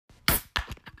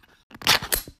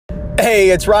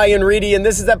Hey, it's Ryan Reedy, and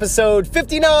this is episode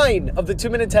 59 of the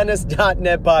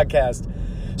 2MinuteTennis.net podcast.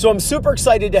 So I'm super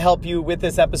excited to help you with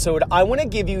this episode. I want to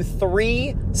give you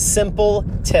 3 simple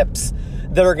tips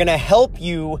that are going to help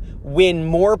you win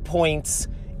more points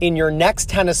in your next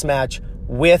tennis match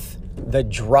with the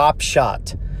drop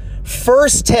shot.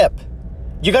 First tip,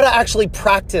 you got to actually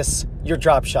practice your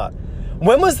drop shot.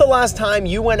 When was the last time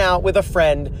you went out with a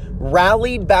friend,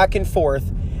 rallied back and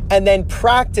forth, and then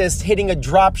practiced hitting a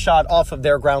drop shot off of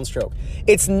their ground stroke?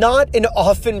 It's not an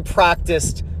often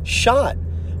practiced shot.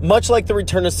 Much like the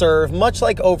return to serve, much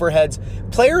like overheads,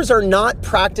 players are not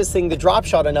practicing the drop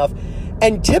shot enough,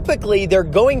 and typically they're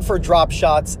going for drop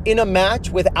shots in a match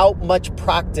without much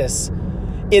practice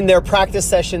in their practice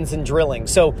sessions and drilling.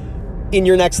 So in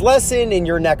your next lesson, in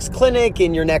your next clinic,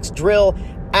 in your next drill,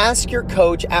 ask your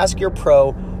coach, ask your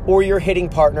pro or your hitting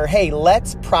partner, hey,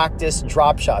 let's practice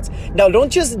drop shots. Now,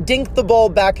 don't just dink the ball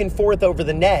back and forth over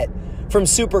the net from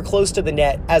super close to the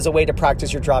net as a way to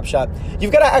practice your drop shot.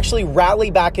 You've got to actually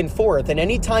rally back and forth. And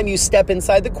anytime you step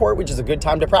inside the court, which is a good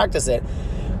time to practice it,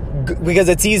 because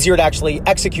it's easier to actually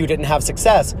execute it and have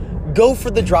success, go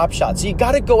for the drop shot. So you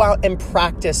got to go out and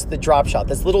practice the drop shot,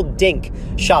 this little dink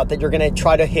shot that you're going to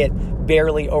try to hit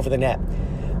barely over the net.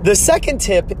 The second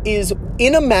tip is,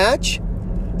 in a match,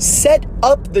 set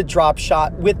up the drop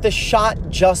shot with the shot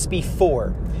just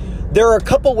before. There are a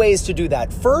couple ways to do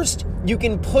that. First, you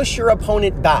can push your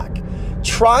opponent back.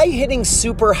 Try hitting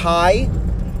super high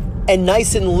and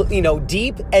nice and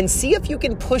deep, and see if you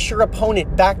can push your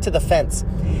opponent back to the fence.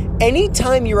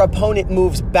 Anytime your opponent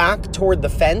moves back toward the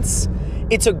fence,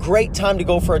 it's a great time to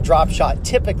go for a drop shot,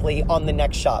 typically on the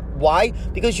next shot. Why?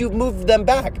 Because you've moved them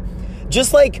back.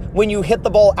 Just like when you hit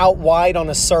the ball out wide on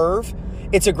a serve,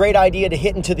 it's a great idea to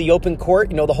hit into the open court,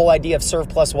 the whole idea of serve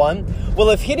plus one. Well,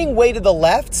 if hitting way to the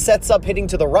left sets up hitting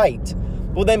to the right,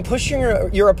 well, then pushing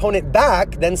your opponent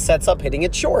back then sets up hitting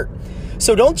it short.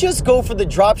 So don't just go for the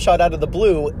drop shot out of the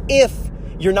blue if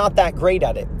you're not that great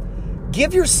at it.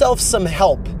 Give yourself some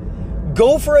help.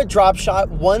 Go for a drop shot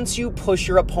once you push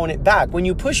your opponent back. When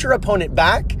you push your opponent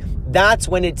back, that's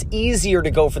when it's easier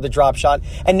to go for the drop shot.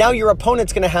 And now your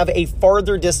opponent's going to have a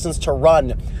farther distance to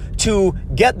run to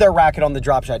get their racket on the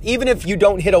drop shot. Even if you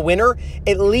don't hit a winner,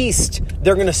 at least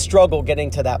they're going to struggle getting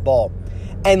to that ball.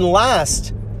 And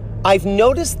last, I've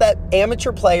noticed that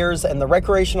amateur players and the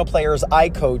recreational players I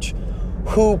coach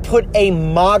who put a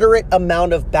moderate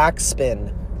amount of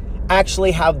backspin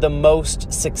actually have the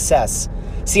most success.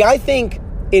 See, I think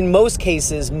in most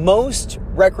cases, most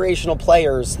recreational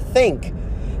players think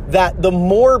that the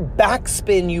more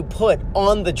backspin you put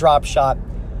on the drop shot,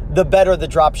 the better the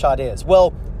drop shot is.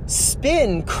 Well,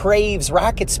 spin craves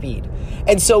racket speed.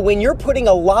 And so when you're putting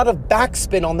a lot of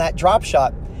backspin on that drop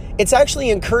shot, it's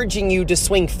actually encouraging you to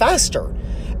swing faster.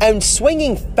 And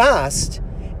swinging fast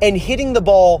and hitting the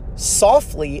ball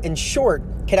softly and short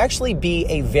can actually be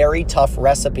a very tough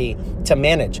recipe to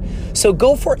manage. So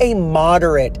go for a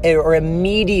moderate or a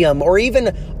medium or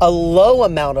even a low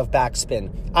amount of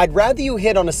backspin. I'd rather you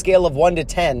hit on a scale of 1 to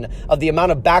 10 of the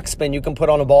amount of backspin you can put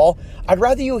on a ball. I'd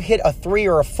rather you hit a 3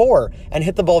 or a 4 and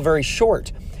hit the ball very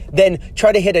short than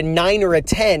try to hit a 9 or a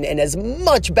 10 and as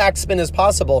much backspin as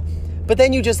possible. But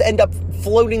then you just end up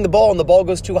floating the ball and the ball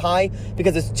goes too high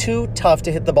because it's too tough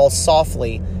to hit the ball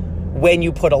softly when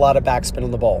you put a lot of backspin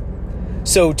on the ball.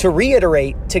 So to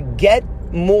reiterate, to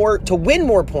win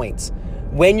more points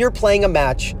when you're playing a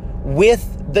match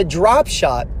with the drop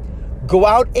shot, go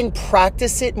out and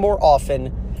practice it more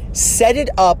often, set it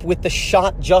up with the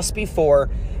shot just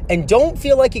before, and don't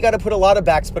feel like you got to put a lot of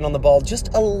backspin on the ball,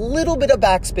 just a little bit of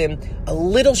backspin, a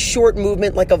little short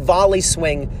movement like a volley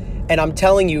swing, and I'm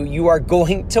telling you, you are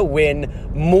going to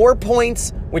win more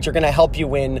points, which are going to help you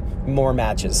win more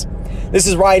matches. This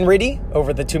is Ryan Reedy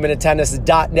over the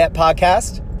 2MinuteTennis.net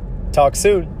podcast. Talk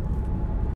soon.